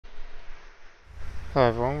Hello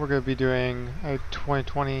everyone, we're going to be doing a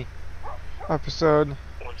 2020 episode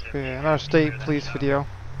in our state police video.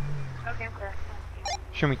 Okay, sir.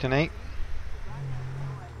 Shumington 8.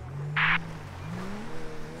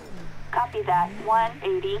 Copy that.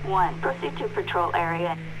 181. Proceed to patrol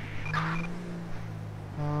area.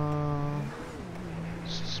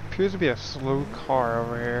 This appears to be a slow car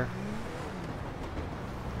over here.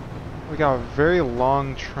 We got a very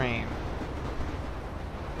long train.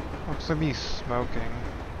 Looks like he's smoking.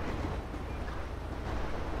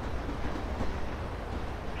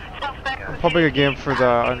 I'm probably gonna get him for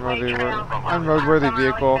the unroadworthy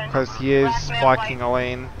vehicle because he is blocking a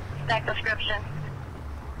lane. Stack description.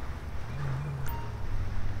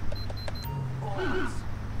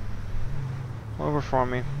 Over for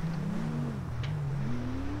me.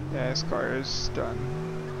 Yeah, his car is done.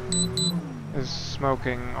 Is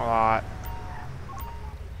smoking a lot.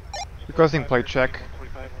 Requesting plate check.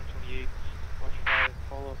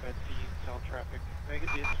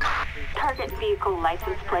 Target vehicle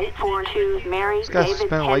license plate 42 Mary This guy's David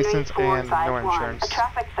suspended Henry license and no 451. insurance. A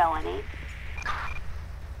traffic felony.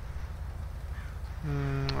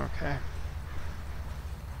 Okay.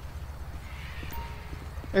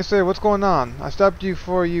 Hey sir, what's going on? I stopped you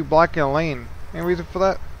for you blocking a lane. Any reason for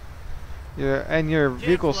that? Yeah, and your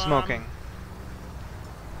vehicle's smoking.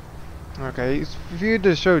 Okay, he's refused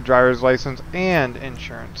to show driver's license and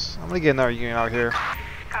insurance. I'm gonna get another unit out here.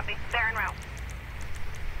 Copy. They're en route.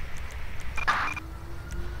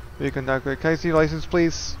 Vehicle conductor, can I see your license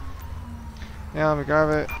please? Yeah, let me grab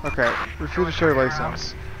it. Okay, refuse to show your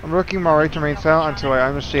license. I'm working my right to remain silent until I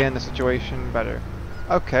understand the situation better.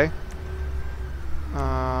 Okay.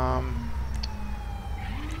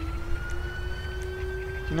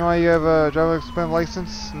 You know why you have a driver's suspended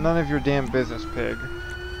license? None of your damn business, pig.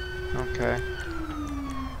 Okay.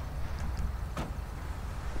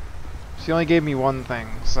 She only gave me one thing,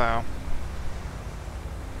 so.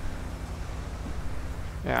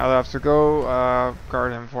 Yeah, I'll have to go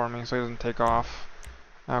guard him for me so he doesn't take off.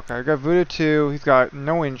 Okay, I got Voodoo 2. He's got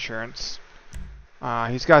no insurance.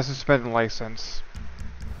 He's got a suspended license.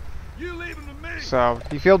 You leave him to me. So,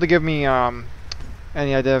 he failed to give me any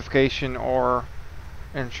identification or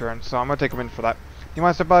insurance, so I'm gonna take him in for that. You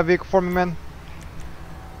want to step by the vehicle for me, man?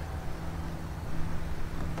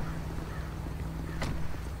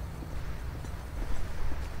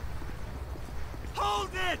 Hold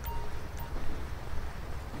it.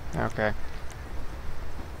 Okay.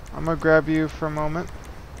 I'm gonna grab you for a moment,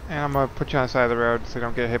 and I'm gonna put you on the side of the road so you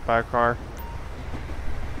don't get hit by a car.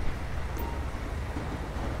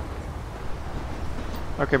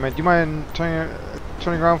 Okay, man, do you mind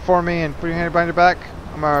turning around for me and putting your hand behind your back?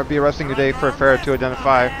 I'm gonna be arresting you today for a failure to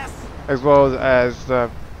identify, as well as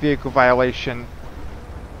the vehicle violation.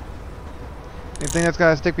 Anything that's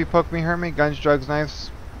gonna stick me, poke me, hurt me? Guns, drugs,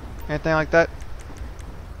 knives? Anything like that?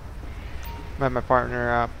 Let my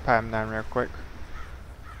partner pat him down real quick.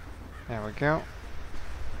 There we go.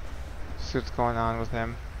 See what's going on with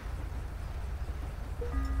him.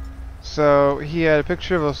 So he had a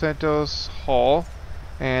picture of Los Santos Hall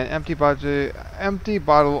and empty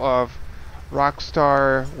bottle of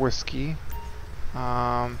Rockstar whiskey.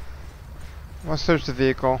 Let's search the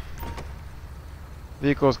vehicle.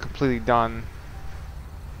 Vehicle is completely done.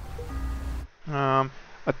 He had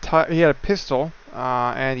a pistol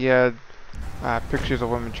and he had pictures of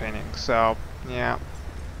women training. So yeah,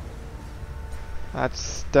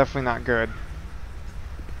 that's definitely not good.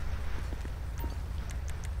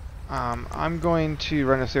 I'm going to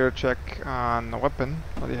run a serial check on the weapon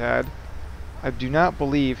that he had. I do not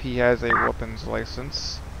believe he has a weapons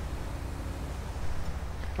license.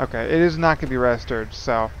 Okay, it is not going to be registered,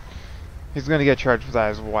 so he's going to get charged for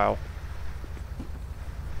that as well.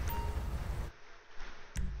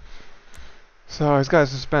 So he's got a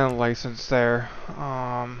suspended license there.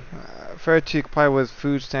 Fair to comply with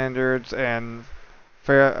food standards and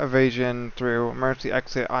fare evasion through emergency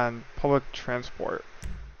exit on public transport.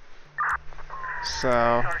 So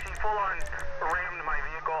Sergeant, full on rammed my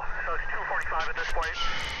vehicle, so it's 2:45 at this point.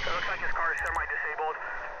 It looks like his car is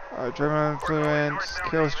semi-disabled. driving influence,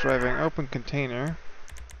 careless driving, open container.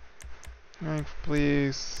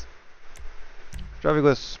 Please. Driving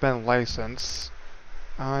with suspended license.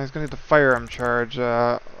 He's gonna get the firearm charge.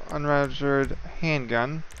 Unregistered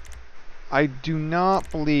handgun. I do not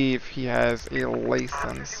believe he has a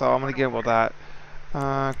license, so I'm gonna get with that.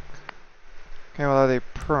 Okay, well, a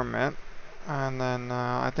permit. And then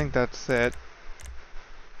I think that's it.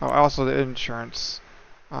 Oh, also the insurance.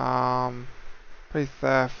 Petty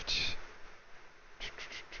theft.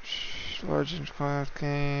 Large class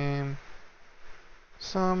game.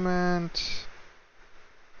 Summons.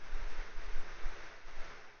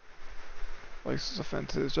 License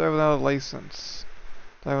offenses. Drive without a license.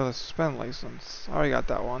 Drive with a suspended license. I already got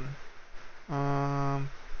that one. Well,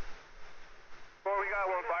 we got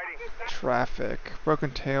one fighting. Traffic.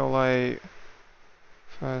 Broken tail light.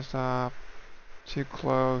 First stop. Too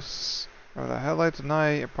close. Over the headlights at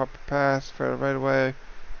night. Improper pass. Fair right away.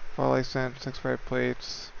 Full license. Expired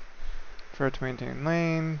plates. Fair to maintain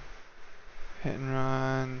lane. Hit and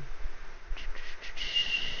run.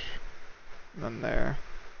 None there.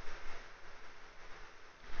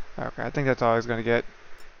 Okay, I think that's all he's gonna get.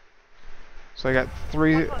 So I got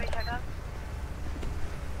 3.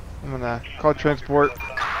 I'm gonna call transport.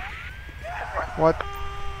 What?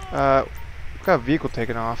 Got a vehicle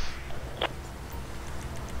taken off.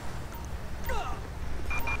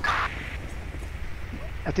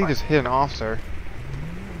 I think just hit an officer.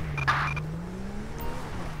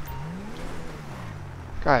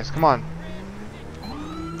 Guys, come on.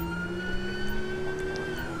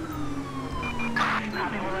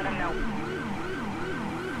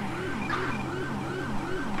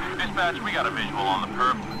 Dispatch, we got a visual on the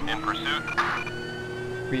perp. In pursuit.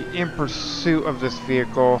 Be in pursuit of this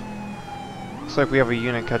vehicle. Looks like we have a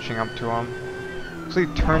unit catching up to him. Looks like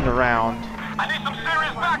he turned around. I need some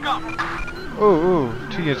serious backup. Ooh,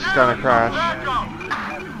 2 units got in a crash.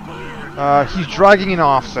 He's dragging an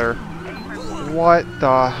officer. What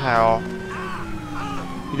the hell?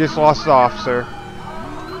 He just lost the officer.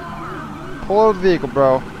 Pull out the vehicle,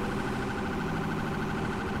 bro.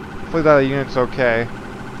 Hopefully that unit's okay.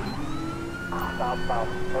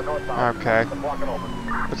 Okay.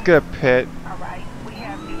 Let's get a pit.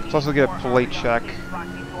 Let's also get a plate check.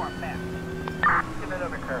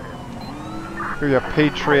 Here's a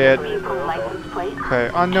Patriot. Okay,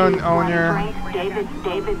 unknown owner.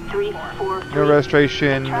 No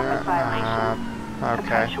registration.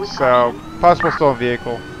 Okay, so possible stolen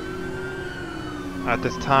vehicle. At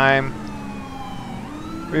this time,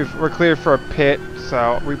 we're cleared for a pit.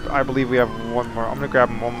 So I believe we have one more. I'm gonna grab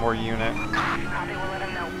one more unit.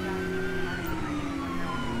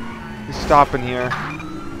 He's stopping here.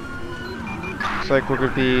 Looks like we're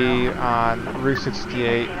gonna be on Route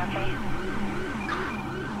 68.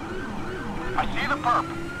 I see the perp.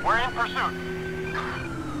 We're in pursuit.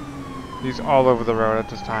 He's all over the road at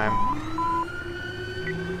this time.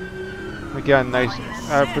 We got a nice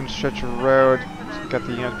open stretch of road. Let's get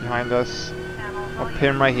the unit behind us. I'll pin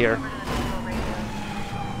him right here.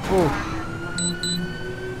 Ooh.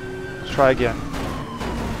 Let's try again.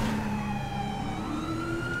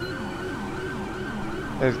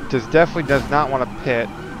 This definitely does not want to pit.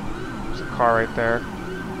 There's a car right there.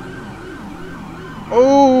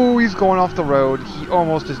 Oh, he's going off the road. He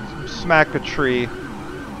almost just smacked a tree.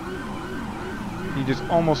 He just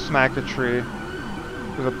almost smacked a tree.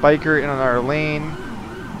 There's a biker in our lane.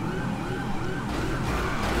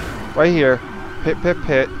 Right here. Pit, pit,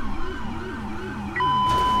 pit.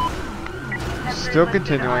 Still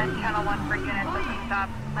continuing.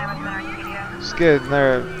 Let's get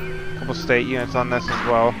another couple state units on this as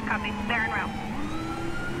well.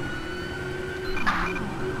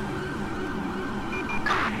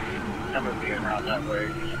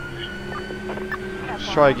 Let's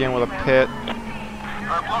try again with a pit.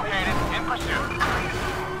 Located. In pursuit.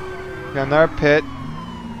 Got another pit.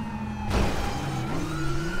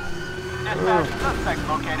 Dispatch, suspect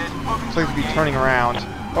located. Looks like to be turning around.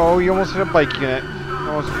 Oh, you almost hit a bike unit.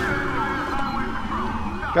 Almost.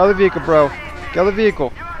 Get out of the vehicle, bro. Get out of the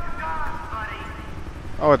vehicle.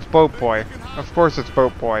 Oh, it's Boat Boy. Of course it's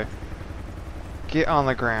Boat Boy. Get on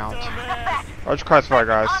the ground. Large crossfire,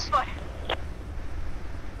 guys.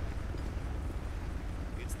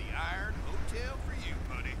 It's the Iron Hotel for you,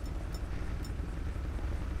 buddy.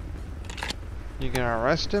 You gonna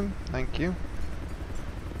arrest him? Thank you.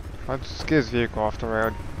 Let's get his vehicle off the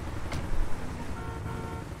road.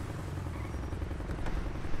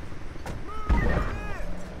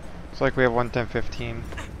 Looks like we have 110-15.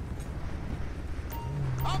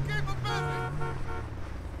 I'll keep him busy.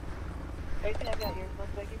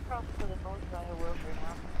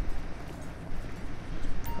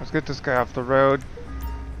 Let's get this guy off the road.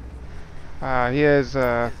 He has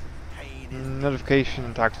notification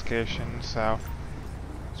intoxication, so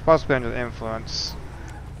it's possibly under the influence.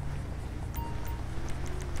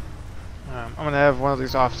 I'm gonna have one of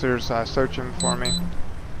these officers search him for me.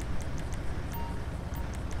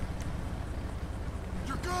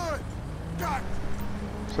 You're good. Got it.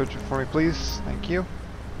 Search it for me, please. Thank you.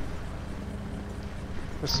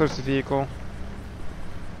 Let's search the vehicle.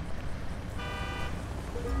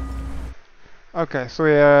 Okay, so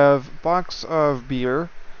we have a box of beer,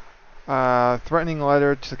 threatening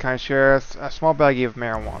letter to the county sheriff, a small baggie of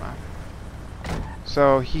marijuana.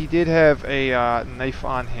 So he did have a knife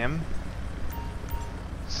on him.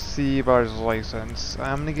 Let's see about his license.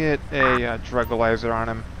 I'm gonna get a drugalizer on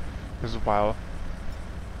him as well.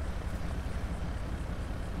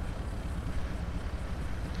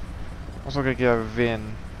 Also gonna get a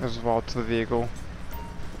VIN as well to the vehicle.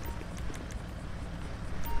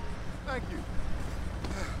 Thank you.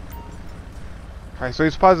 Okay, so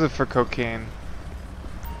he's positive for cocaine.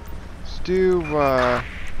 Let's do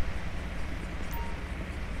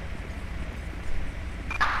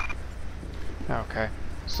okay.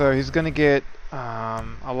 So he's gonna get a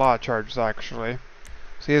lot of charges actually.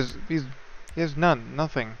 So he has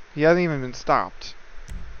nothing. He hasn't even been stopped.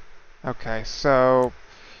 Okay, so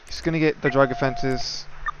he's gonna get the drug offenses.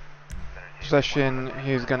 Possession,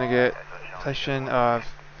 he's gonna get possession of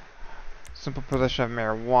simple possession of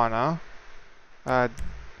marijuana. Uh,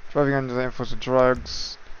 driving under the influence of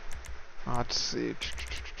drugs. Let's see.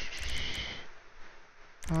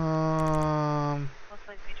 I'm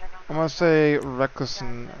gonna say reckless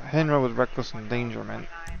and Henry with reckless endangerment.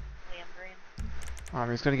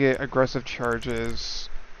 He's gonna get aggressive charges.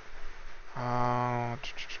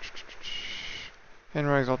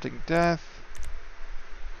 Henry resulting death.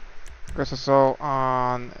 Aggressive assault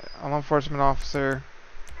on a law enforcement officer.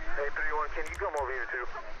 Hey, 31, can you come over here too?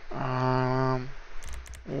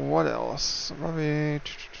 What else? Probably.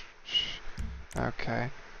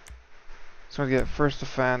 Okay. So we get first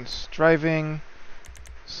offense driving.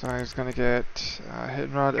 So he's gonna get hit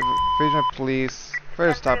and run, evasion of police,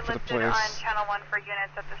 fair stop for the police. Channel 1 for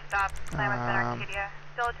units at the stop, Klamath and Arcadia.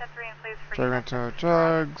 Still a 10-3 in place for Driving units. into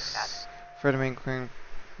drugs, amphetamine claim,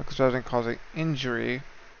 reckless driving causing injury.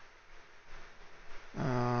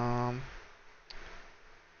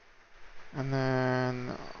 And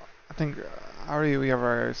then I think already we have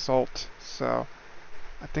our assault, so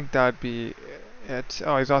I think that'd be it.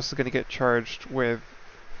 Oh, he's also gonna get charged with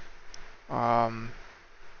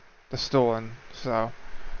the stolen. So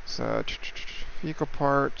vehicle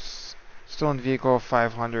parts, stolen vehicle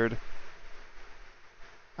 500,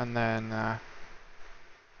 and then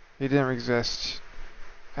he didn't resist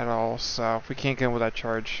at all, so we can't get him with that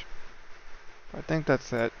charge. But I think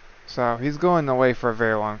that's it. So he's going away for a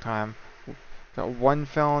very long time. Got one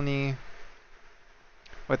felony,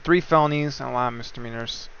 with 3 felonies and a lot of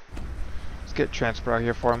misdemeanors. Let's get transport out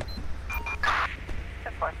here for him.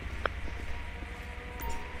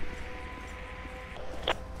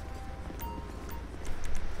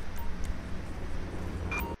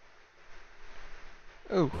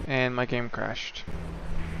 Oh, and my game crashed.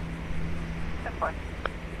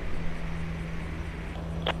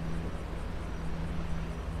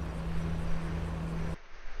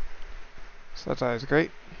 So that's always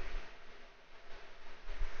great.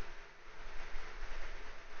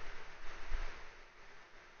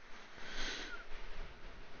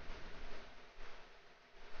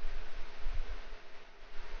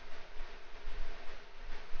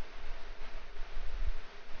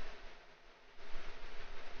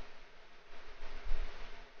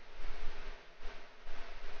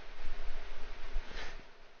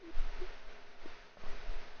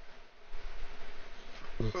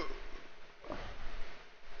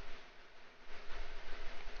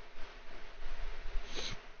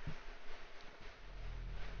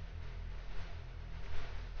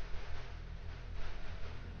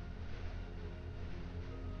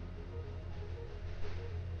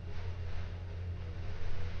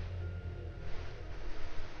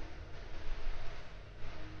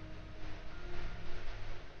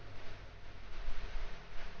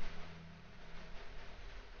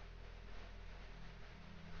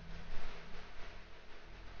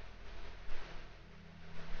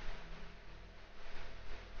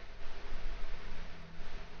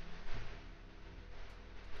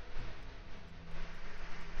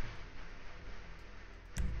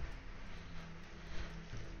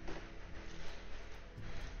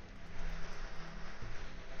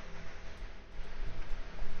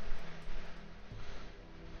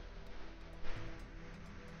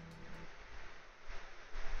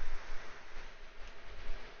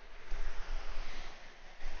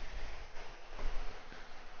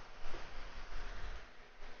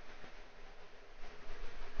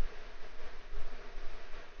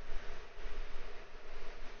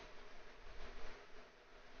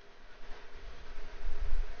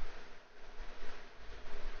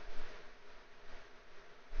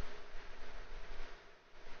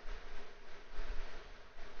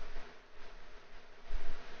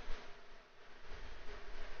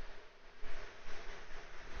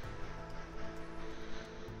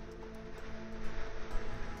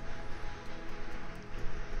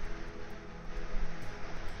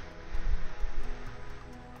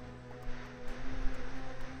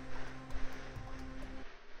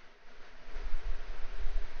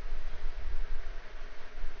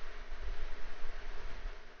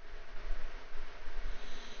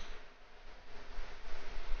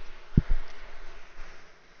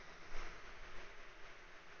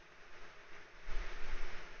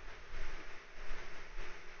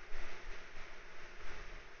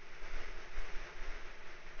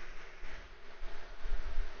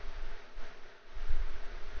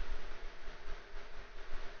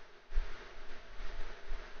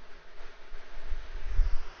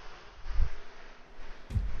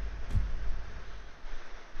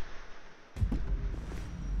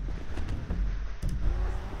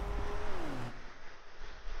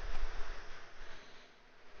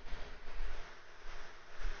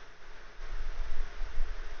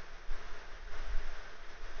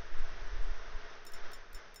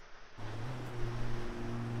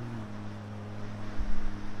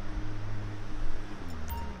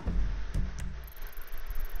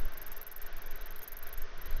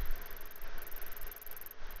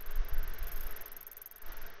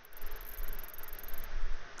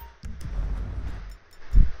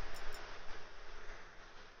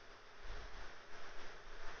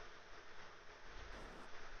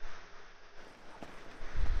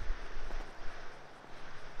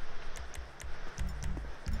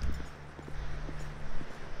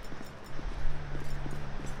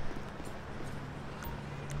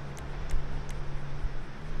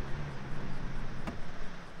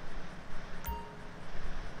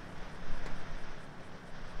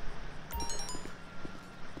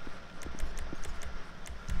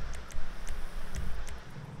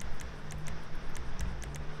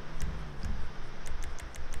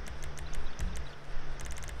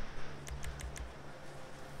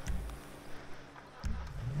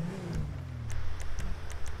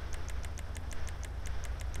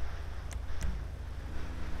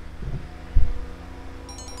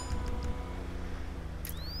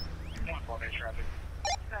 traffic.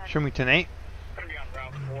 Show me 10-8. Gonna be on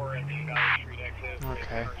Route 4 at the Valley Street exit.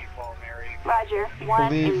 Okay. Roger. 1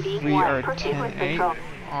 Believe MD1. we are Proceed with 10-8 patrol.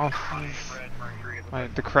 off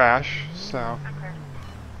of the crash, so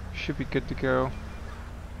should be good to go.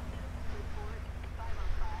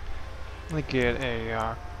 Let me get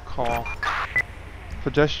a call.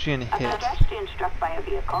 Pedestrian A hit. pedestrian struck by a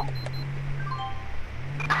vehicle.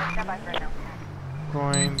 Stand by for now.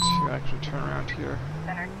 Going to actually turn around here.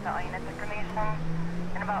 Center to all units information.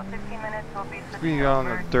 In about 15 minutes, we'll be We go on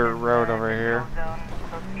the dirt road over here. Zone,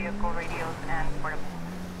 both vehicle radios and portable.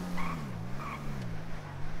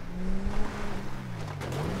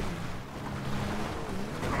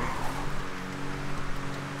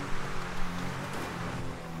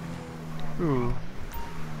 Ooh.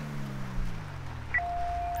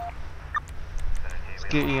 Let's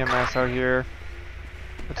get EMS out here.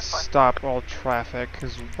 Let's stop all traffic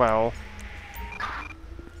as well.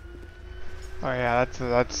 Oh yeah,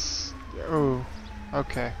 that's. Oh,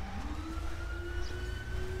 okay.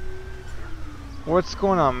 What's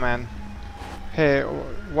going on, man? Hey,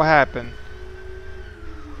 what happened?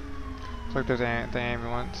 Looks like there's the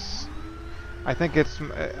ambulance. I think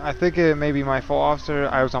it may be my fault, officer.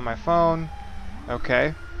 I was on my phone.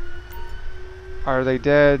 Okay. Are they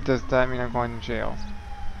dead? Does that mean I'm going to jail?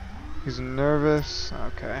 He's nervous.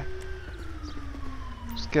 Okay.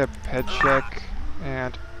 Let's get a head check.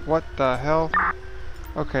 And what the hell?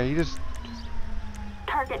 Okay, he just.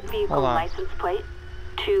 Target vehicle Hold on. license plate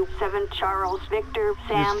 27 Charles Victor He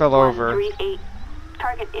Sam just fell over. 138.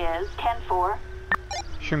 Target is 10-4.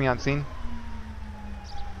 Shoot me on scene.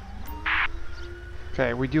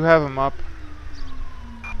 Okay, we do have him up.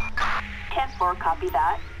 10-4, copy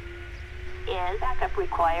that. Is backup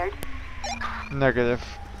required? Negative.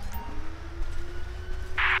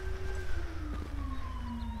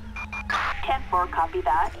 10-4, copy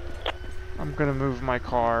that. I'm gonna move my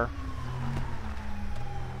car.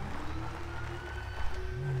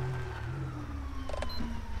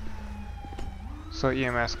 So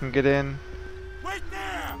EMS can get in. Wait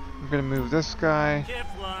there! I'm gonna move this guy.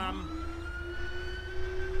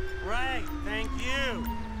 Right, thank you.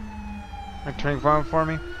 Are you turning phone for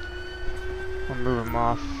me? I'll move him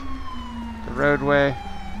off the roadway.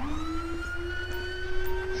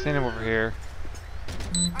 Send him over here.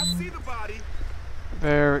 I see the body.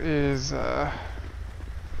 There is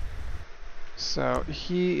so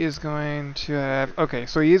he is going to have, okay,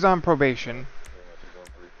 so he is on probation.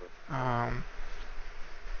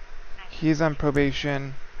 He's on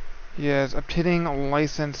probation. He is obtaining a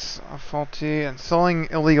license faulty and selling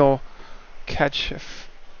illegal catch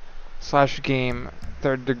 / game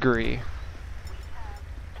 3rd degree.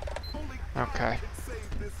 Holy Okay. cow, I can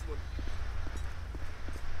save this one.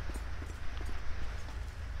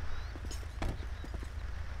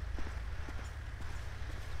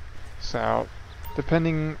 So,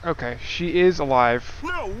 depending, okay, she is alive.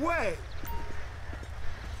 No way!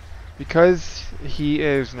 Because he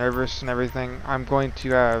is nervous and everything, I'm going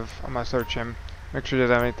to search him. Make sure he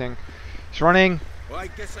doesn't have anything. He's running. Well, I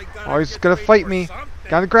guess I gotta Oh, he's get gonna paid fight for me. something.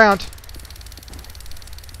 Get on the ground.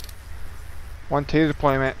 One taser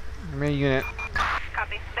deployment. Main unit.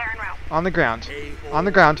 Copy. They're en route. On the ground. A-hole. On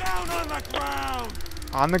the ground. Down on the ground!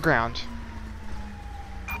 On the ground.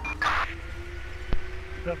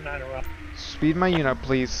 79 around. Speed my unit,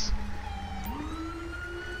 please.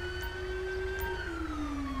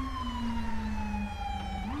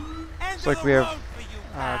 Looks like we have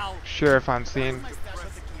sheriff on scene.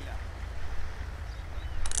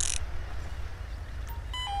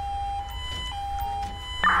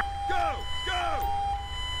 Go! Go!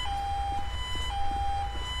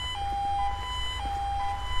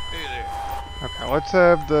 Hey there. Okay, let's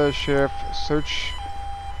have the sheriff search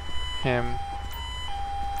him.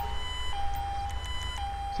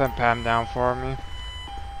 Send Pam down for me.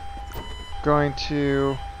 Going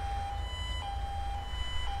to.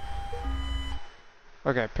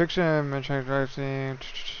 Okay, picture image driving.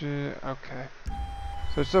 Okay.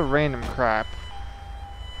 So it's a random crap.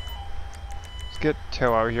 Let's get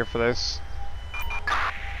Toe out here for this.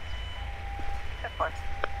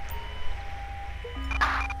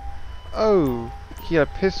 Oh, he had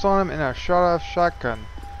a pistol on him and a shot-off shotgun.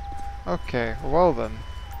 Okay, well then.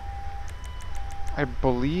 I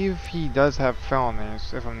believe he does have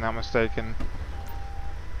felonies, if I'm not mistaken.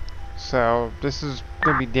 So, this is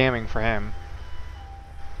going to be damning for him.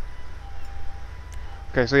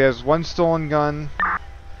 Okay, so he has one stolen gun.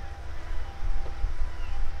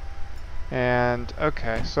 And,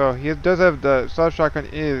 okay, so he does have the shot-off shotgun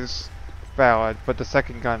is valid, but the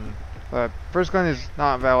second gun, the first gun is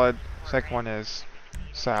not valid, second one is.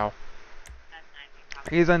 So,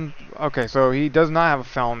 He's on. Okay, so he does not have a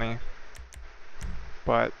felony,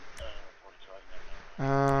 but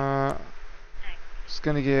he's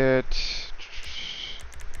gonna get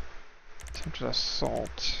attempted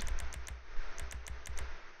assault,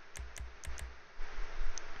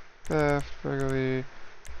 theft, regularly,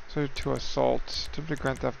 subject to assault, attempted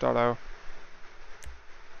grand theft auto.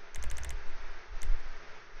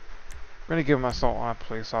 I'm gonna give him assault on a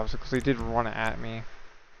police officer because he did run it at me.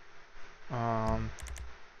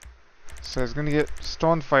 So he's gonna get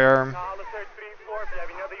stolen firearm.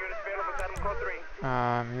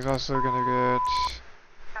 He's also gonna get,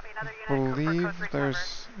 I believe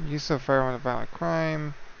there's use of firearm in a violent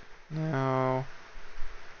crime. No.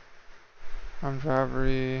 Armed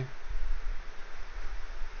robbery.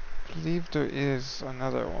 I believe there is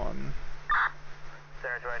another one.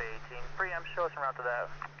 Sarah's right 18. Preempt, show us en route to that.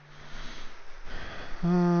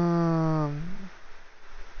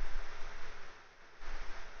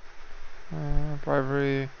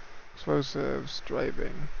 Bribery, explosives,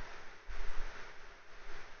 driving.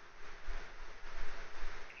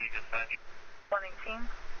 118.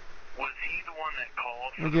 Was he the one that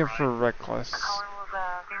called? We give for reckless. Caller was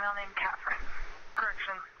a female named Catherine.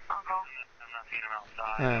 Correction, on call. I'm not seeing him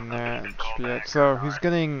outside. And that should be it. So he's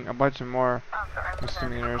getting a bunch of more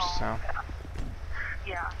misdemeanors, so.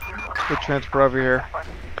 Yeah. The transport over here.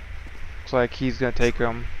 Looks like he's gonna take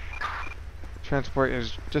him. Transport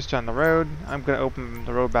is just down the road. I'm gonna open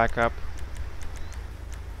the road back up.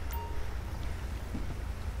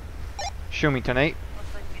 Show me tonight.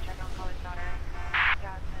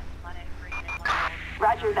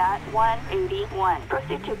 Roger that. 181.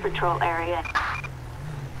 Proceed to patrol area.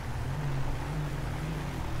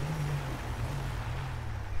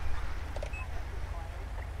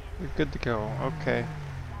 You're good to go. Okay. Hey,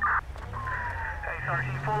 Sarge,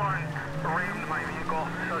 he full on rammed my vehicle,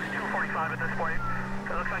 so it's 245 at this point.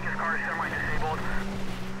 It looks like his car is semi-disabled.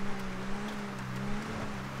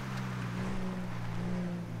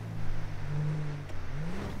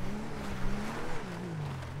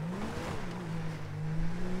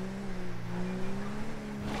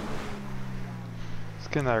 Let's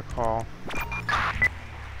get another call.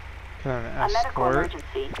 Get an A medical escort.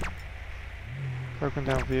 emergency. Broken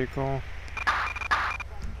down vehicle.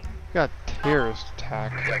 Got terrorist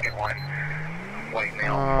attack. Second one. White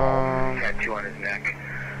male, tattoo on his neck.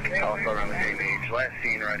 Also around the same age. Last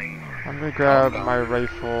seen running. I'm gonna grab my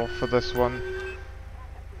rifle for this one.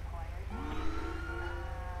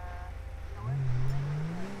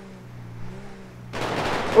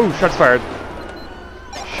 Oh, shots fired.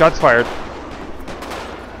 Shots fired.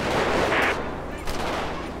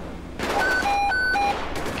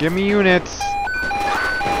 Give me units.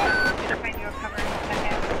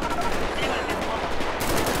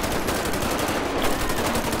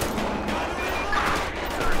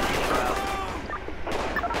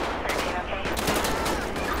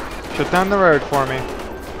 Shut down the road for me.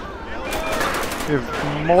 We have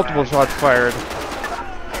multiple shots fired.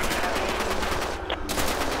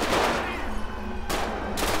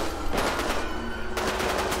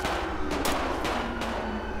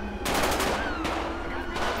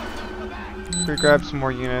 We grab some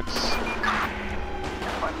more units.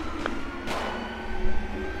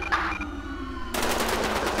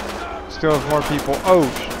 Still have more people. Oh!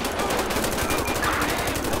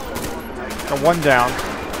 Got one down.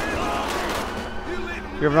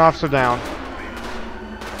 We have an officer down.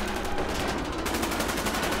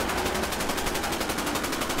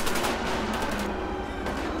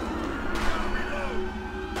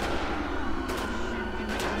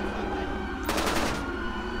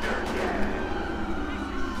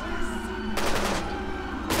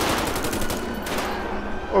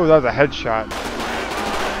 Oh, that was a headshot.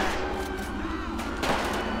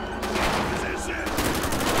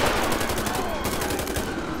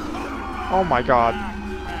 Oh my god.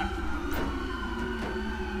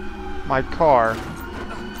 My car.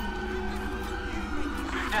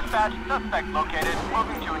 Dispatch, suspect located.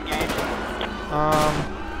 Moving to engage.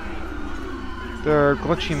 They're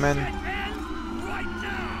glitchy men.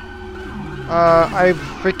 I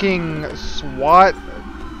freaking SWAT.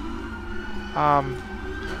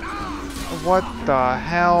 What the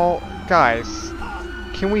hell? Guys,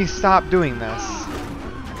 can we stop doing this?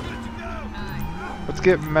 Let's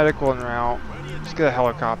get medical en route. Let's get a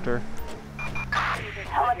helicopter.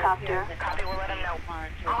 Helicopter. Copy, we'll let him know.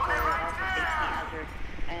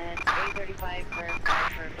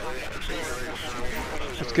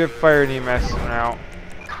 Let's get fire and EMS en route.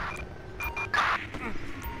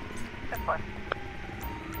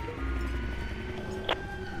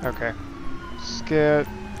 Okay. Let's get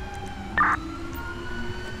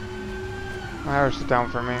Irish is down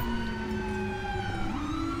for me.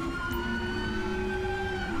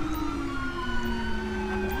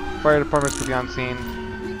 Fire departments could be on scene.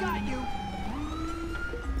 We got you.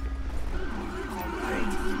 Alright,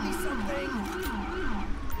 give me something.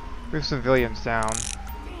 We have civilians down. Let's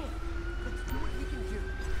do what we can do.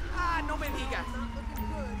 Ah, no me digas. Not looking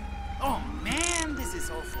good. Oh man, this is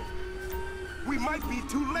awful. We might be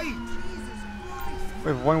too late. Jesus Christ.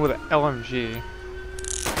 We have one with an LMG.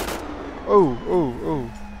 Oh, oh,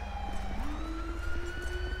 oh.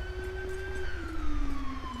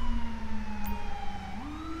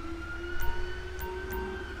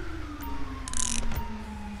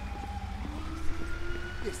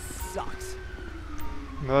 This sucks.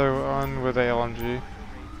 Another one with a LMG.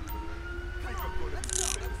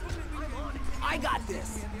 I got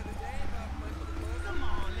this. Come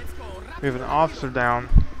on, let's go. We have an officer down.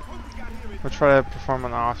 We'll try to perform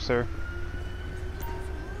on the officer.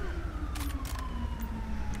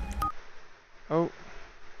 Oh.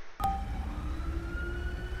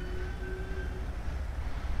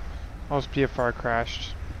 LSPDFR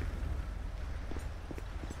crashed.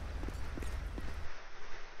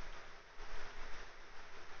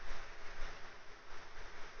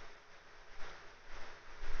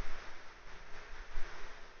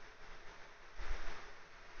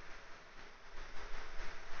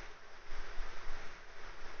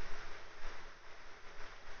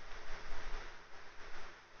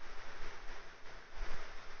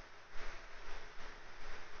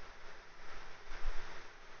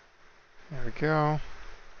 There we go.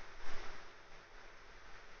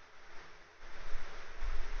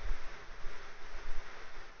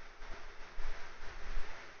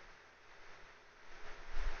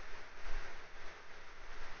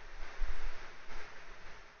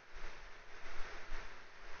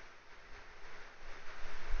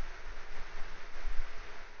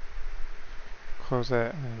 Close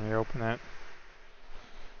it and reopen it.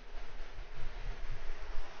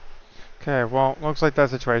 Okay, well, looks like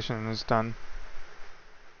that situation is done.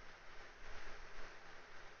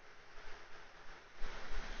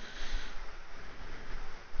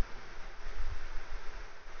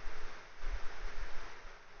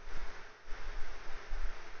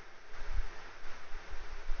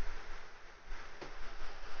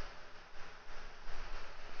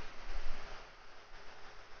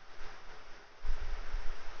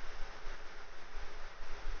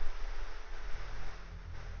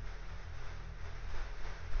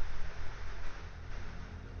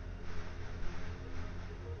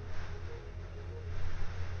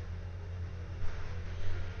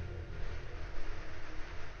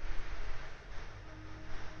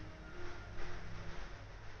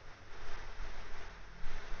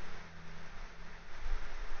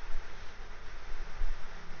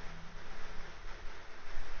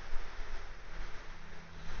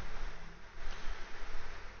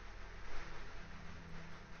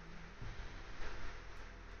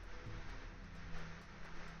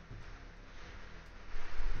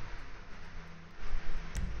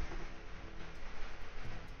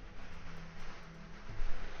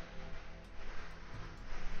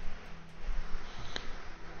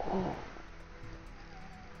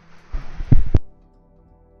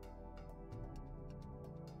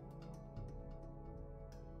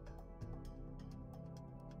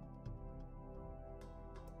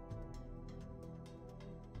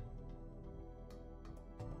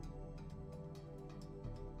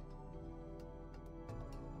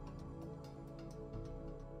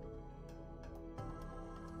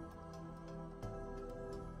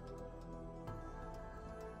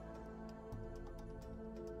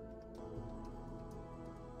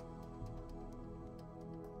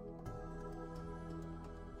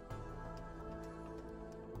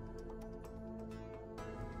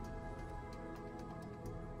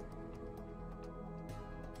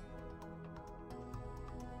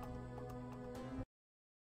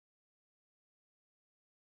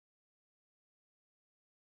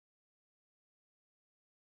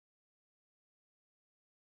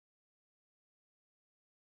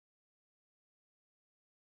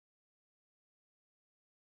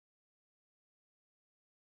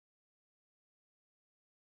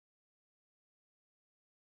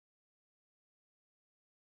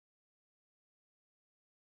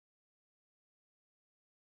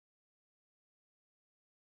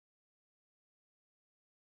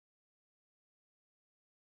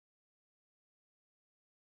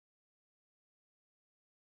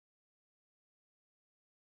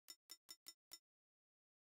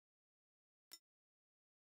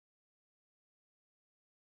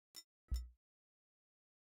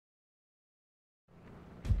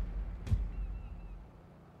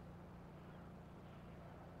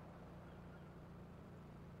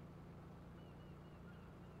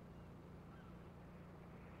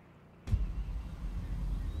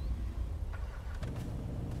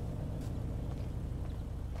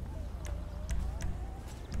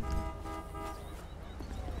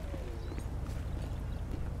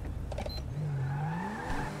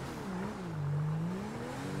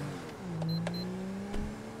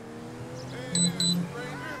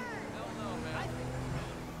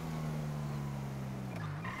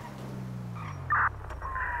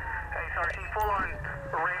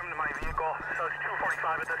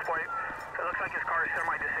 like his car is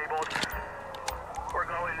semi-disabled. We're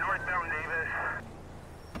going northbound Davis.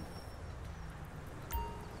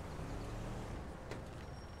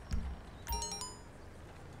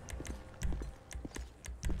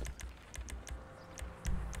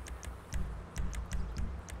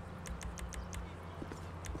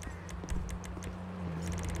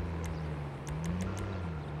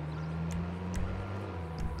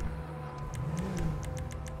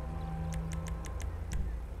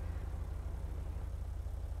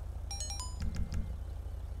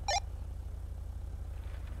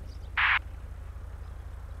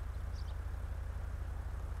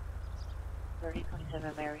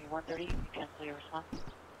 Mary 130, cancel your response.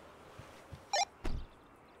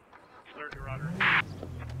 30, Roger.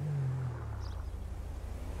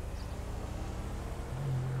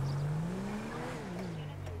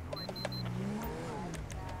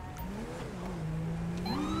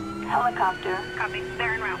 Helicopter. Copy.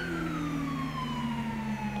 They're en route.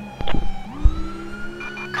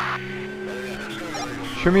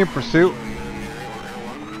 Show me in pursuit.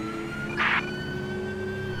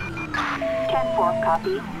 10-4,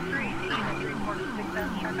 copy.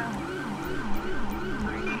 346 shutdown.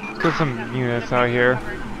 Let's get some units out here.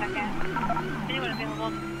 Anyone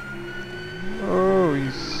available? Oh,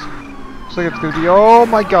 he's... Looks like it's gonna be... Oh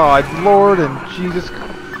my god, Lord and Jesus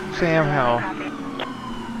Sam hell.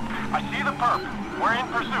 I see the perp. We're in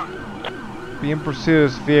pursuit. Be in pursuit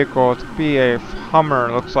of this vehicle. It's gonna be a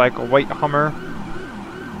Hummer, looks like a white Hummer.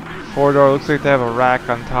 4-door, looks like they have a rack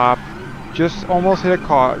on top. Just almost hit a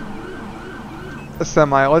car. A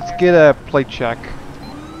semi. Let's get a plate check.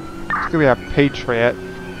 It's gonna be a Patriot.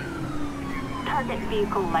 Target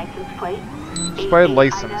vehicle license plate. Expired 88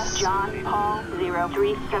 license. Ida John Paul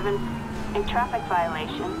 037. A traffic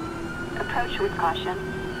violation. Approach with caution.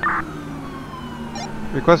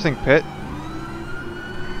 Requesting pit.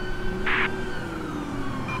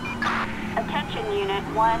 Attention unit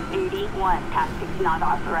 181. Tactics not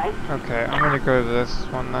authorized. Okay, I'm gonna go to this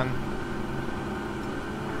one then.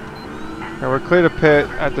 Okay, we're clear to pit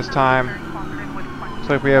at this time. Looks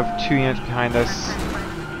like we have 2 units behind us.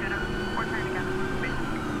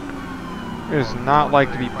 It does not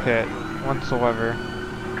like to be pit whatsoever.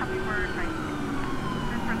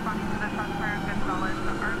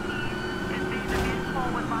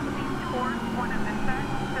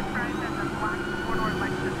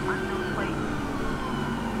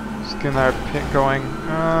 Let's get our pit going.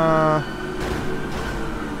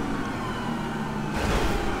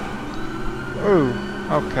 Oh,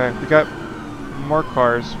 okay. We got more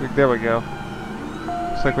cars. There we go.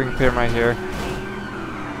 Looks like we can pit them right here.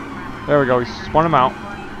 There we go. We spun them out.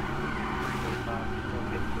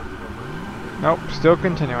 Nope. Still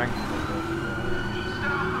continuing.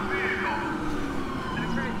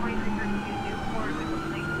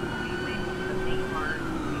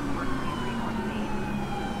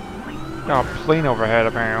 Got a plane overhead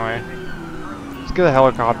apparently. Let's get a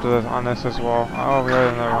helicopter on this as well. Oh, we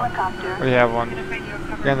have another one. We have one.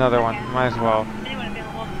 Get another one. Might as well. Anyone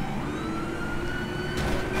available?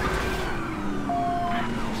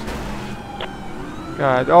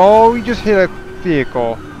 God. Oh, we just hit a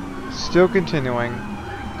vehicle. Still continuing.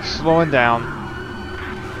 Slowing down.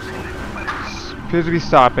 Appears to be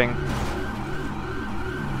stopping.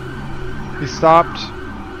 He stopped.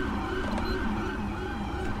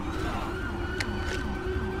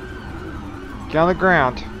 Get on the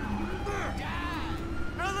ground.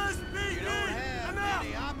 LSPD, you don't have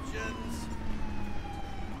many options.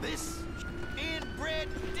 This inbred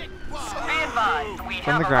dickwad. Be advised, we On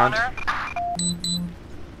have the a ground. runner.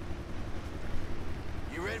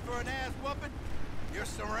 You ready for an ass whooping? You're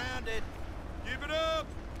surrounded. Give it up.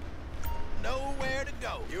 Nowhere to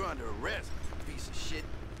go. You're under arrest, piece of shit.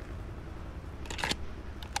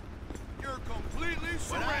 You're completely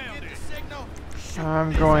surrounded. When I get the signal,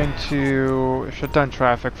 I'm going to shut down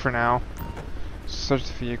traffic for now. Search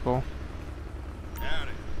the vehicle.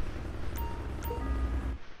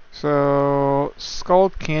 So, Skull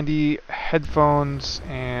Candy, headphones,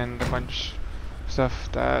 and a bunch of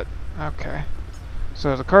stuff that... Okay.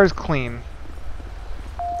 So the car is clean.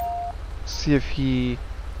 Let's see if he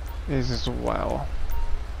is as well.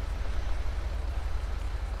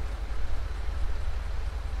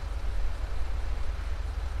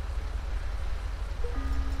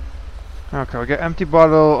 Okay, we got empty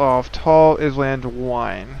bottle of tall Island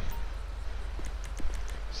wine.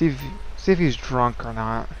 See if he's drunk or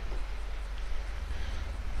not.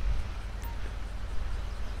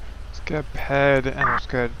 Let's get a ped and let's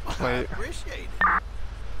get a plate. appreciate it.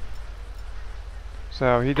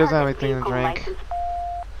 So he doesn't have anything to Vehicle drink. license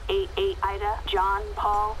 88 Ida John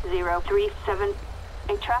Paul 037. A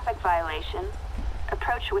A traffic violation.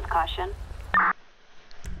 Approach with caution.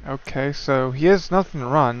 Okay, so he has nothing to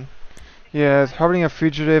run. He is harboring a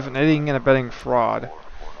fugitive and aiding and abetting fraud.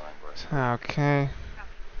 Okay.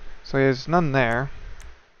 So he has none there.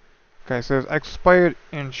 Okay, so there's expired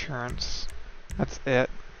insurance. That's it.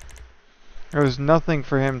 There was nothing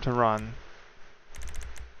for him to run.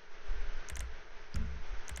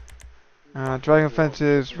 Driving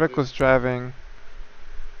offenses, reckless driving,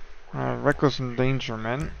 reckless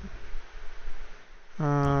endangerment.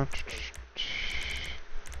 And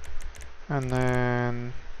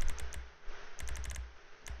then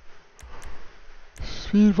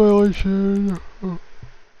speed violation.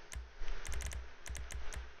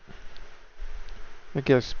 I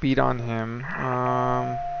get a speed on him.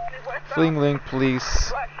 Fleeing link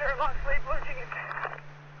police.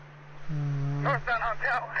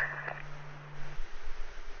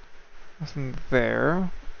 Nothing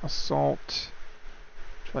there. Assault.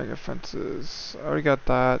 Drag offenses. I already got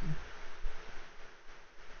that.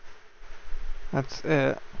 That's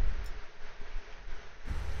it.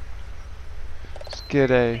 Let's get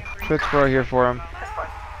a transfer here for him. Hey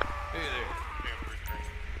there.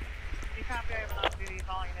 You copy, I have an off-duty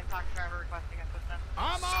calling and talk driver requesting assistance.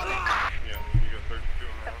 I'm on it! Yeah, you got 32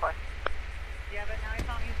 in there. Yeah, but now he's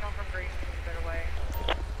telling me he's going from Grayson to a better way.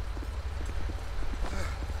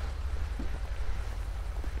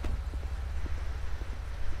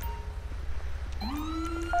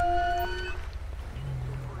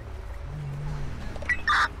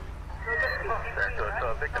 So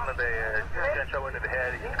a victim of a gunshot wound to the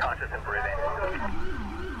head, he's conscious and breathing.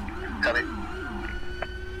 Copy.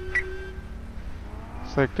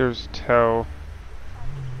 Looks like there's tow.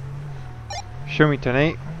 Show me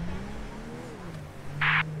 10-8.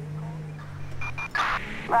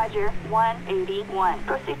 Roger, 181.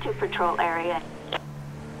 Proceed to patrol area.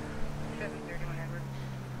 731 Edward.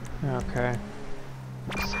 Okay.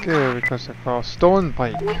 Let's get a request to call. Stolen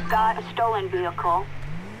bike. We've got a stolen vehicle.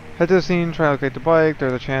 Head to the scene, try to locate the bike.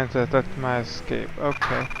 There's a chance that that's my escape.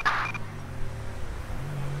 Okay.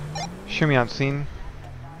 Show me on scene.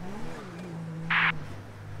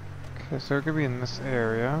 Okay, so it could be in this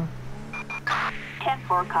area.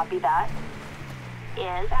 10-4, copy that.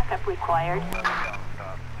 Is backup required?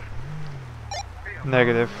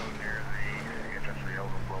 Negative.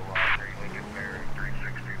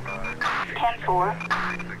 10-4.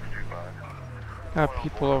 Got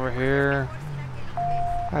people over here.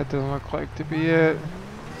 That doesn't look like to be it.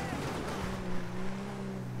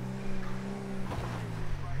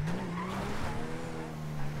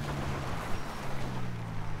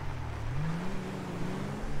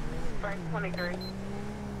 Frank 23.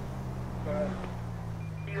 Are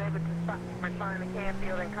you able to stop my son in the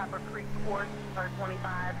Canfield and Copper Creek Court, or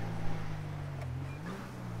 25?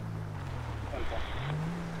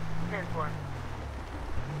 10-4.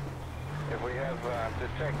 If we have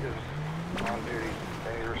detectives on duty,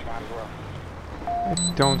 they need to respond as well.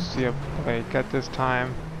 I don't see a bike at this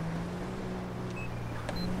time.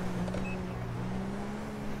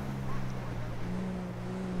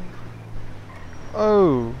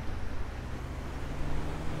 Oh.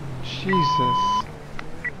 Jesus.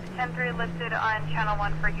 10-3 listed on channel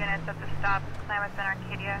 1 for units at the stop, Klamath and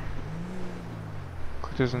Arcadia.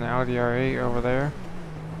 There's an Audi R8 over there.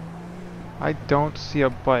 I don't see a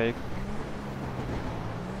bike.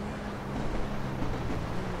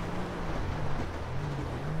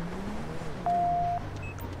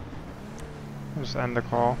 I'll just end the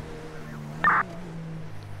call.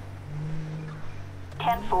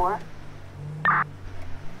 10-4.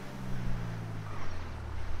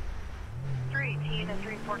 318 and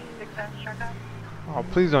 346 on shutdown. Oh,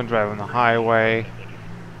 please don't drive on the highway.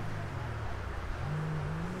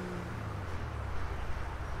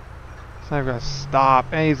 It's not even gonna stop,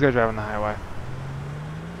 and he's gonna drive on the highway.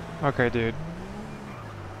 Okay, dude.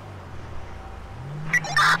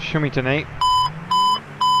 Show me 10-8.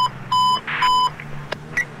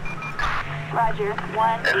 Roger,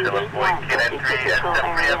 181. Proceed to patrol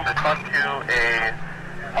area. Respond to a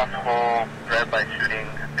possible drive-by shooting,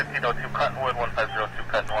 1502 Cottonwood, 1502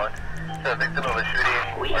 Cottonwood. So victim of a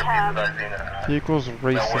shooting, We have Vehicles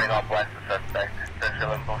racing. warning all blacks the suspect,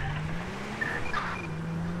 potential info.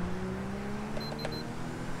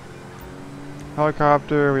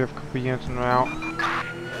 Helicopter, we have a couple units en route.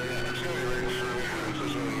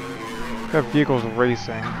 We have vehicles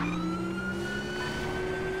racing.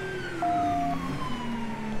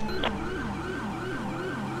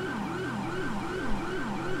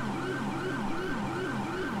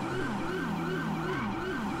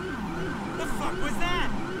 The fuck was that?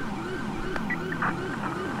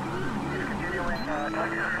 Continuing,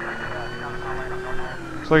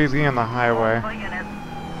 Looks like he's getting on the highway. He's going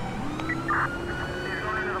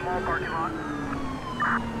into the mall parking lot.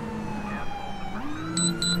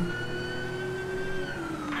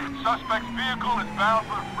 Suspect's vehicle is bound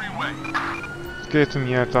for the freeway. Let's get some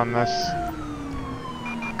units on this.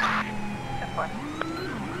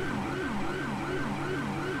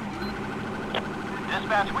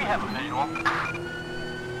 Dispatch, we have a visual.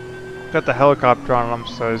 Got the helicopter on him,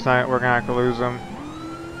 so it's not, we're gonna have to lose him.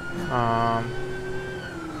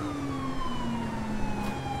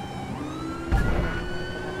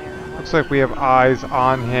 Looks like we have eyes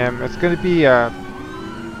on him. It's gonna be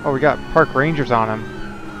oh, we got park rangers on him.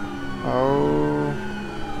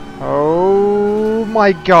 Oh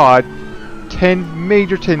my God!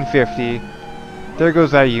 Major 1050. There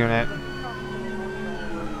goes that unit.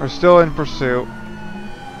 We're still in pursuit.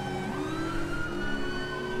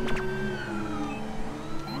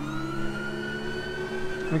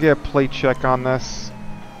 Let me get a plate check on this.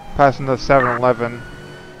 Passing the 7-Eleven.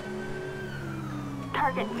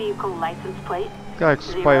 Target vehicle license plate. Got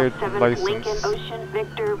expired 07 license. Lincoln Ocean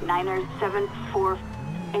Victor 974.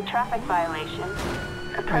 A traffic violation.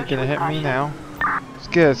 You're Approach gonna with hit me caution. now. Let's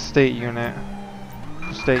get a state unit.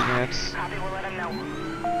 State units. Copy, we'll let him know.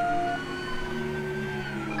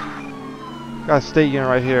 Got a state unit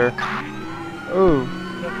right here. Ooh.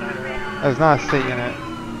 That's not a state unit.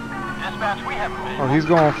 Dispatch, we have a visual. Oh, he's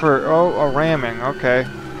going for, a ramming. Okay.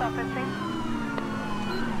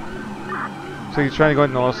 So he's trying to go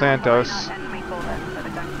into Los Santos.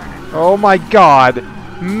 Oh my God!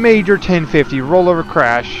 Major 1050, rollover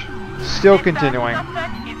crash. Still continuing.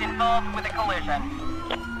 Suspect is involved with a collision.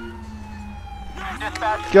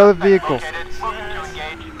 Dispatch, Get out of the suspect vehicle. located. Moving to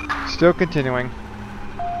engage. Still continuing.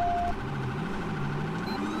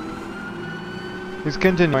 He's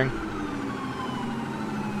continuing.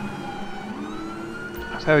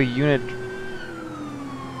 Let's have a unit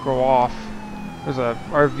go off. There's a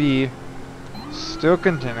RV. Still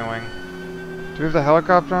continuing. Do we have the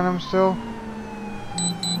helicopter on him still?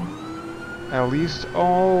 At least.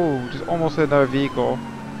 Oh, just almost hit another vehicle.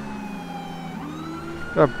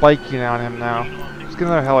 Got a bike unit on him now. Let's get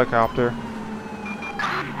another helicopter.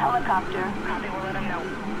 Helicopter. Copy, we'll let him know.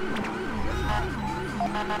 Just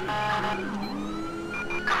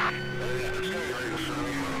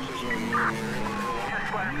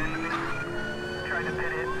flashed into me. Tried to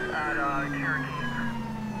pit it at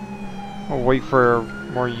Cherokee. We'll wait for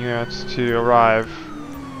more units to arrive.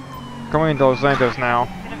 Coming into Los Santos now.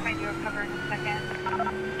 Gonna find you a cover in a second.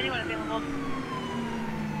 Anyone available?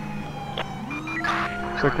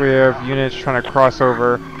 Looks like we have units trying to cross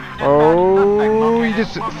over. Oh, you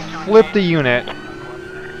just flipped the unit.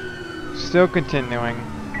 Still continuing.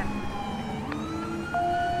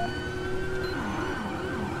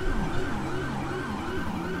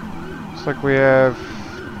 Looks like we have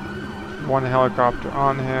one helicopter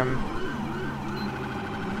on him.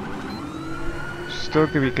 Still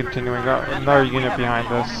could be continuing. Got another unit behind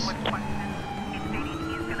us. He's stating he's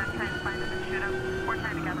gonna try and find him and shoot him. We're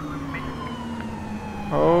trying to gather more information.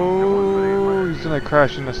 Oh, he's gonna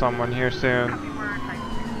crash into someone here soon. Copy, we're tight.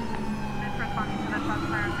 Just responding to the shots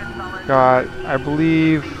fired, good solid. Got, I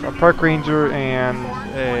believe, a park ranger and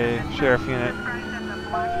a sheriff unit. Described as a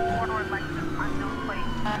black four-door Lexus unknown plate.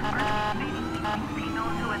 He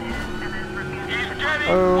knows who it is and is refusing to talk.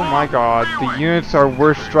 Oh my God, the units are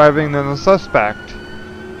worse driving than the suspect.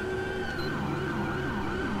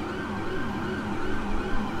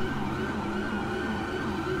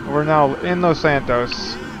 We're now in Los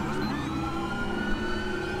Santos.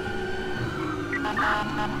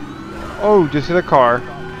 Oh, just hit a car.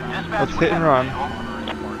 Dispatch, Let's we hit and have a run. visual.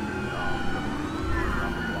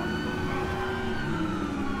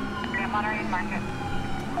 Yeah, Monterey Market.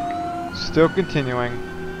 Still continuing.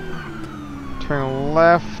 Turn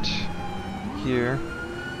left here.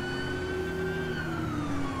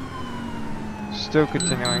 Still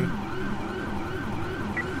continuing.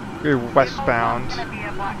 We're westbound.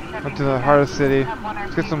 Up to the heart of the city.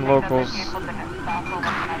 Let's get some locals.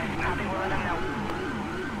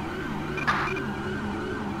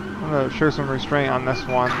 I'm gonna show some restraint on this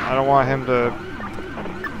one. I don't want him to.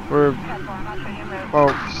 We're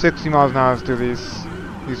 60 miles an hour through these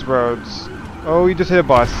roads. Oh, he just hit a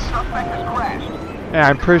bus. Suspect has crashed. Yeah,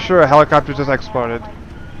 I'm pretty sure a helicopter just exploded.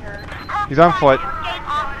 He's on foot.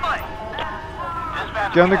 Dispatch,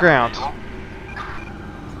 Get on we the have a ground. visual.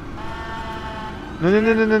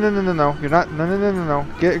 No. You're not. No.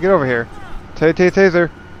 Get over here.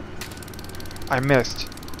 Taser. I missed.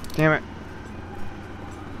 Damn it.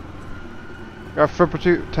 Got foot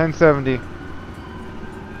pursuit 1070.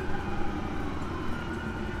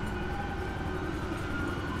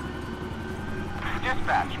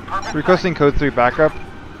 Dispatch, Requesting code 3 backup.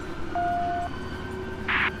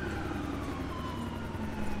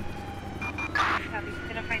 Copy.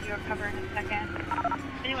 Gonna find you a cover in a second.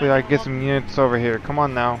 Hopefully I can get some units over here. Come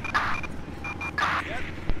on now.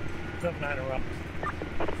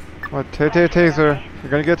 What? Taser.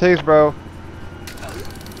 You're gonna get tased, bro.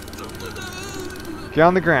 Get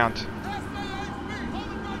on the ground.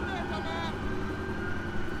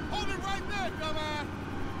 Hold it right there, dumbass!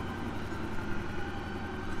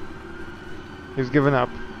 He's giving up.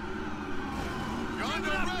 You're under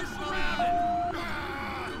arrest, surrounded!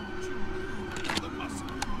 The muscle.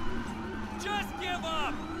 Just give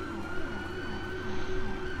up!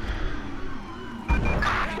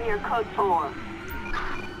 Near code 4.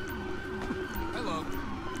 Hello.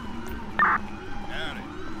 Howdy.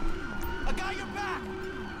 I got your back!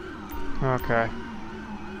 Okay.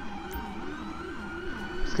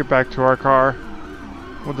 Let's get back to our car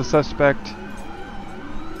with the suspect.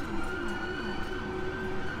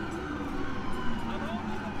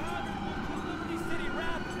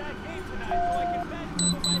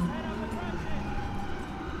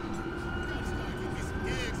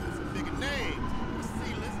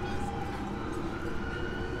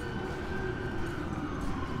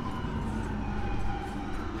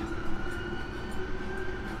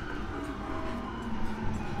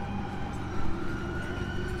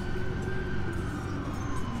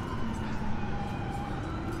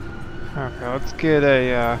 Okay, let's get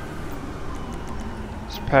a,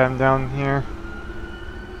 let's pat him down here.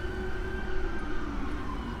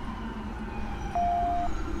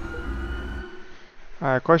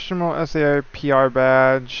 Questionable SAPR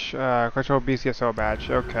badge, questionable BCSO badge,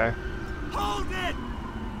 okay. Hold it!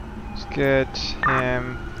 Let's get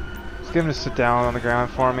him to sit down on the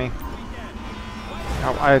ground for me.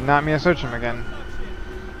 Oh, I did not mean to search him again.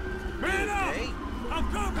 Man up!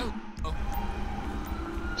 I'm coming!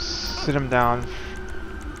 Sit him down.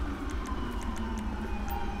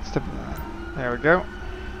 Step. There we go.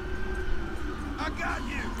 I got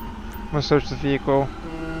you! I'm gonna search the vehicle.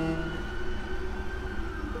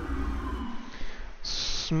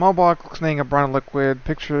 Small box containing a brown liquid,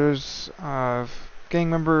 pictures of gang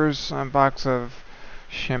members, and a box of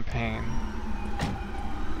champagne.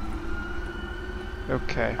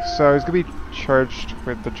 Okay, so he's gonna be charged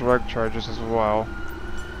with the drug charges as well.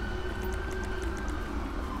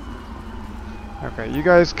 Okay, you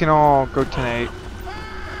guys can all go 10-8.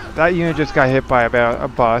 That unit just got hit by about a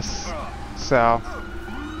bus, so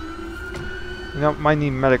you know, might need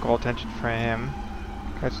medical attention for him.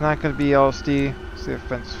 Okay, it's not gonna be LSD. See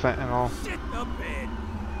if it's fentanyl. Shit the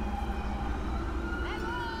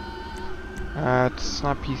bed! It's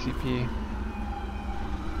not PCP.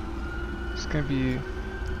 It's gonna be.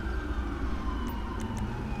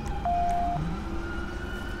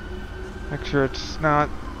 Make sure it's not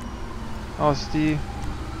LSD.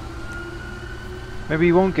 Maybe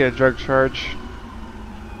he won't get a drug charge.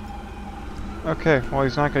 Okay, well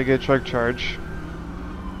he's not gonna get a drug charge.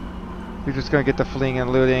 He's just gonna get the fleeing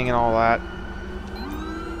and looting and all that.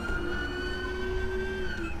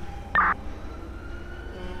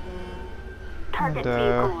 Target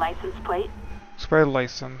And, vehicle license plate. expired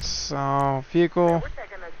license. So vehicle.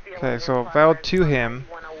 Okay, so valid to him.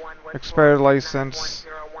 Expired license.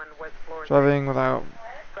 Driving without.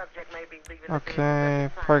 Okay,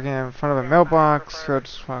 parking in front of a mailbox.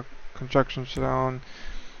 That's construction zone.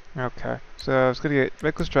 Okay, so it's gonna get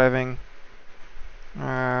reckless driving. Working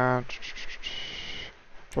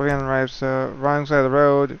on the right, wrong side of the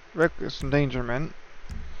road. Reckless endangerment.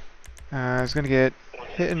 It's gonna get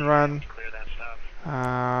hit and run. Okay,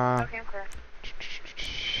 I'm clear.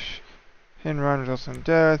 Hit and run results in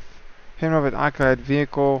death. Hit and run with an occupied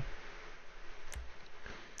vehicle.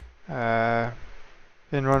 Hit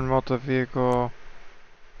and run multiple vehicle.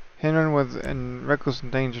 Hit and run with reckless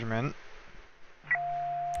endangerment.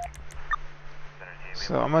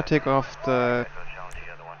 So I'm gonna take off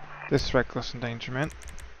this reckless endangerment,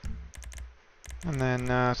 and then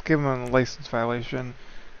let's give him a license violation.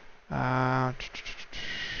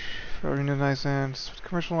 Renewed license,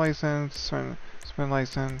 commercial license, spend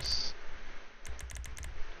license,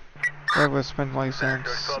 driver's spend license,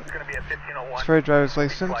 spare driver's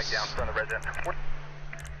license.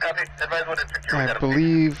 I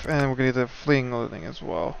believe, and we're gonna get the fleeing loading as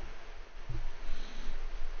well.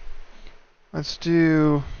 Let's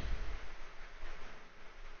do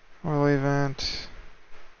oil event.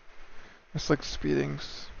 Let's like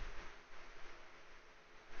speedings.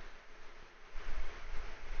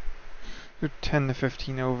 Do 10 to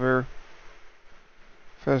 15 over.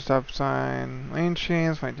 First stop sign. Lane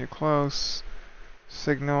change, might too close.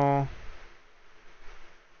 Signal.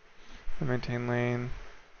 Maintain lane.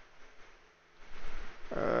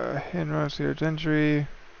 Hand rush, gentry.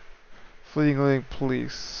 Fleeing looting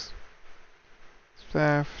police.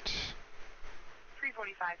 Theft.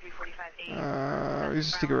 345, 345A.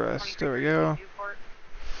 Resisting arrest. There we go.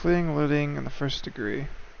 Fleeing looting in the first degree.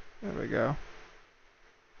 There we go.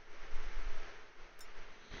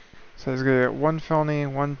 So he's gonna get 1 felony,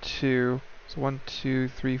 1, 2. So 1, 2,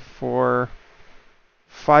 3, 4,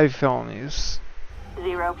 5 felonies.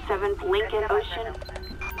 07 Lincoln Ocean.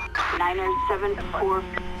 974.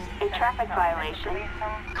 A traffic violation.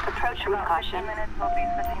 Approach with caution. Minutes, we'll be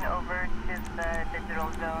switching over to the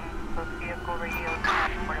digital zone. So vehicle radio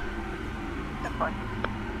transport. Deploy.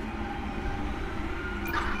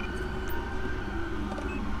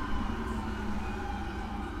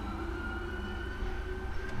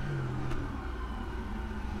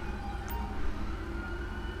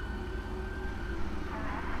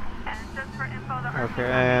 Okay,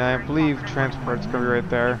 and I believe transport's gonna be right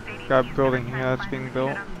there. Got a building here that's being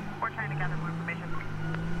built. We're trying to gather more information.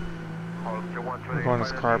 We're going to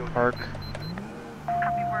this car park.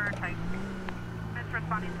 Copy, we're tight. Miss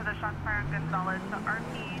responding to the shots fired on Gonzalez. The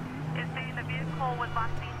RP is stating the vehicle was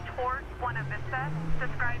last seen towards Buena Vista,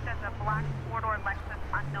 described as a black four-door Lexus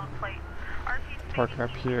unknown plate. RP Park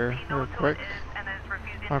up here real quick. and is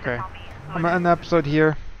refusing Okay, to tell me. I'm gonna end the episode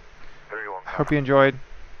here. Hope you enjoyed.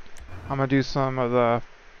 I'm gonna do some of the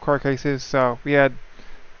court cases. So we had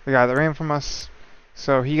the guy that ran from us.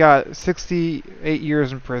 So he got 68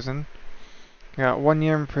 years in prison. He got 1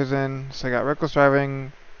 year in prison. So he got reckless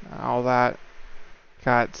driving, all that.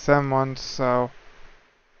 Got 7 months. So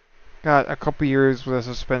got a couple years with a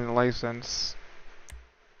suspended license.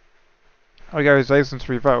 Oh, he got his license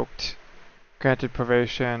revoked. Granted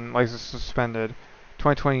probation, license suspended.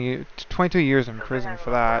 22 years in prison for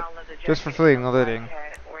that. Just for fleeing and looting.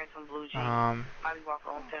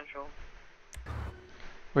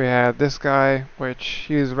 We had this guy, which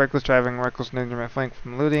he was reckless driving, reckless endangerment, fleeing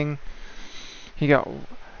from looting. He got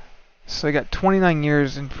 29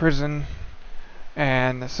 years in prison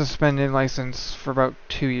and a suspended license for about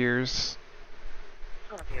 2 years.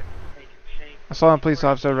 Assault on a police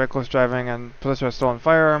officer, reckless driving, and possession of a stolen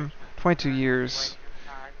firearm, 22 years.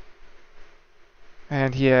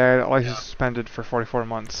 And he had a license suspended for 44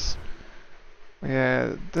 months. We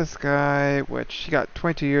had this guy, which he got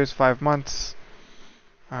 22 years, 5 months.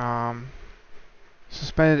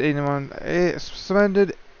 Suspended 89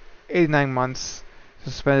 months.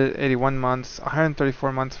 Suspended 81 months.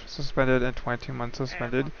 134 months suspended and 22 months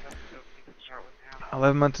suspended.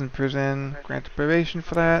 11 months in prison. Granted probation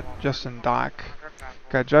for that. Justin Dock.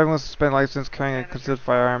 Got driving with suspended license, carrying a concealed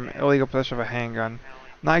firearm, illegal possession of a handgun.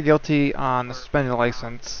 Not guilty on the suspended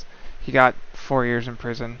license. He got 4 years in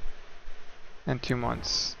prison and 2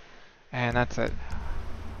 months. And that's it.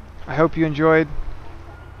 I hope you enjoyed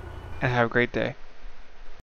and have a great day.